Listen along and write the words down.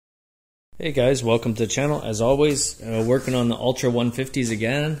Hey guys, welcome to the channel. As always, working on the Ultra 150s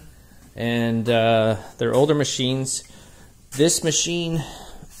again, and they're older machines. This machine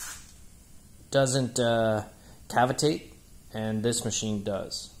doesn't cavitate, and this machine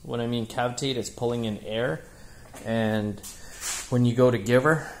does. What I mean cavitate is pulling in air, and when you go to give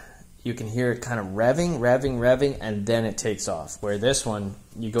her, you can hear it kind of revving, and then it takes off. Where this one,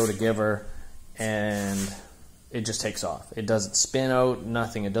 you go to give her, and it just takes off. It doesn't spin out,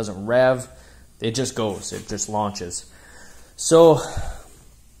 nothing. It doesn't rev. It just goes. It just launches. So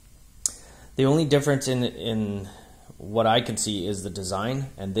the only difference in what I can see is the design.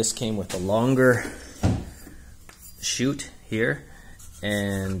 And this came with a longer chute here,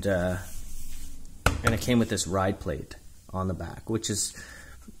 and it came with this ride plate on the back, which is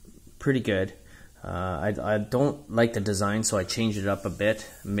pretty good. I don't like the design, so I changed it up a bit,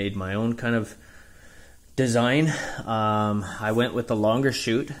 made my own kind of design. I went with the longer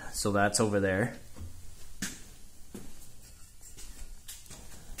chute, so that's over there.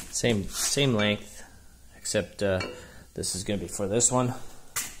 Same length, except this is going to be for this one,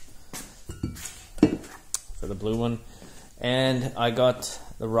 for the blue one. And I got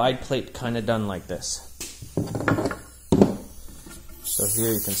the ride plate kind of done like this. So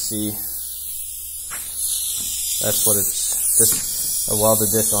here you can see that's what it's. This I welded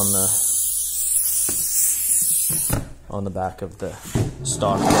this on the back of the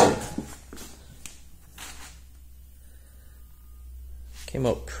stock plate. Came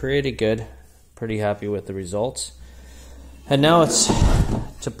out pretty good, pretty happy with the results. And now it's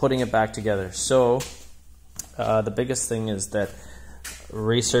to putting it back together. So the biggest thing is that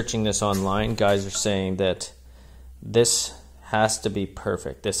researching this online, guys are saying that this has to be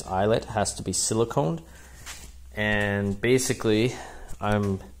perfect. This eyelet has to be siliconed. And basically,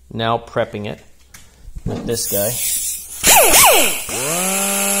 I'm now prepping it with this guy.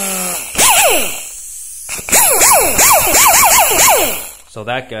 So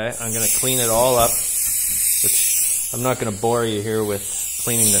that guy, I'm going to clean it all up, which I'm not going to bore you here with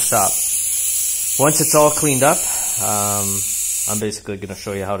cleaning this up. Once it's all cleaned up, I'm basically going to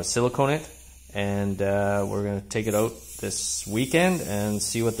show you how to silicone it, and we're going to take it out this weekend and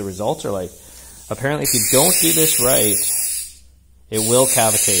see what the results are like. Apparently, if you don't do this right, it will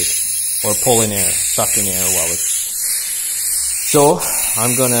cavitate or pull in air, suck in air while it's... So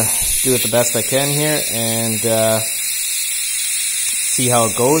I'm going to do it the best I can here and see how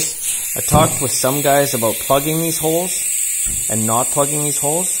it goes. I talked with some guys about plugging these holes and not plugging these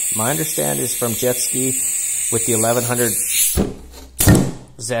holes. My understanding is from Jet Ski with the 1100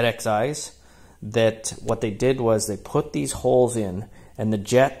 ZXIs that what they did was they put these holes in, and the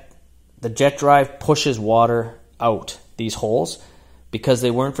jet drive pushes water out these holes because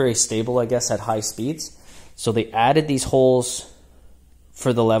they weren't very stable, I guess, at high speeds. So they added these holes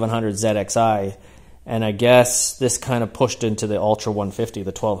for the 1100 ZXI, and I guess this kind of pushed into the Ultra 150,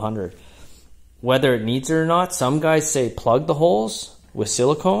 the 1200. Whether it needs it or not, some guys say plug the holes with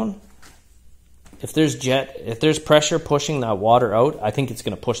silicone. If there's pressure pushing that water out, I think it's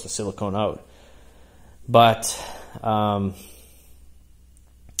going to push the silicone out. But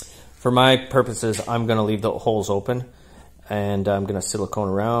for my purposes, I'm going to leave the holes open, and I'm going to silicone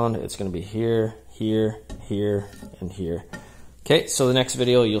around. It's going to be here, here, here, and here. Okay, so the next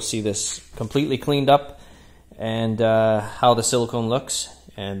video you'll see this completely cleaned up and how the silicone looks,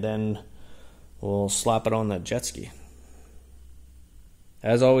 and then we'll slap it on the jet ski.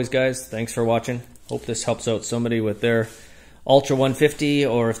 As always, guys, thanks for watching. Hope this helps out somebody with their Ultra 150,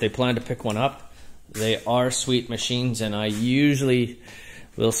 or if they plan to pick one up. They are sweet machines, and I usually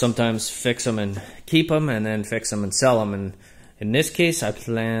will sometimes fix them and keep them, and then fix them and sell them. And in this case, I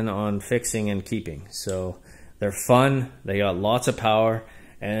plan on fixing and keeping. So they're fun, they got lots of power,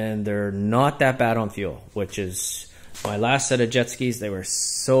 and they're not that bad on fuel, which is my last set of jet skis. They were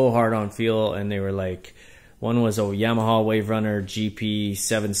so hard on fuel, and they were like, one was a Yamaha Wave Runner GP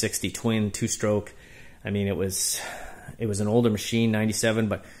 760 twin 2-stroke. I mean, it was an older machine, 97,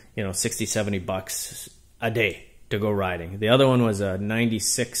 but you know, 60, 70 bucks a day to go riding. The other one was a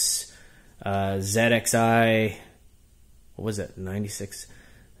 96 ZXI, what was it, 96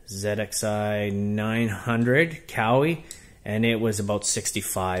 ZXI 900 Cowie, and it was about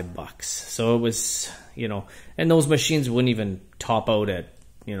 65 bucks. So it was, you know, and those machines wouldn't even top out at,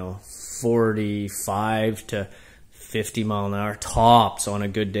 you know, 45 to 50 mile an hour tops on a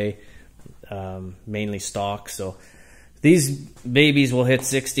good day, mainly stock. So these babies will hit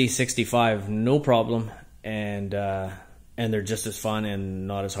 60, 65, no problem, and they're just as fun and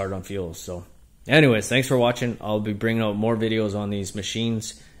not as hard on fuel. So anyways, thanks for watching. I'll be bringing out more videos on these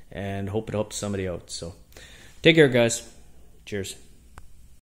machines, and hope it helps somebody out. So take care, guys. Cheers.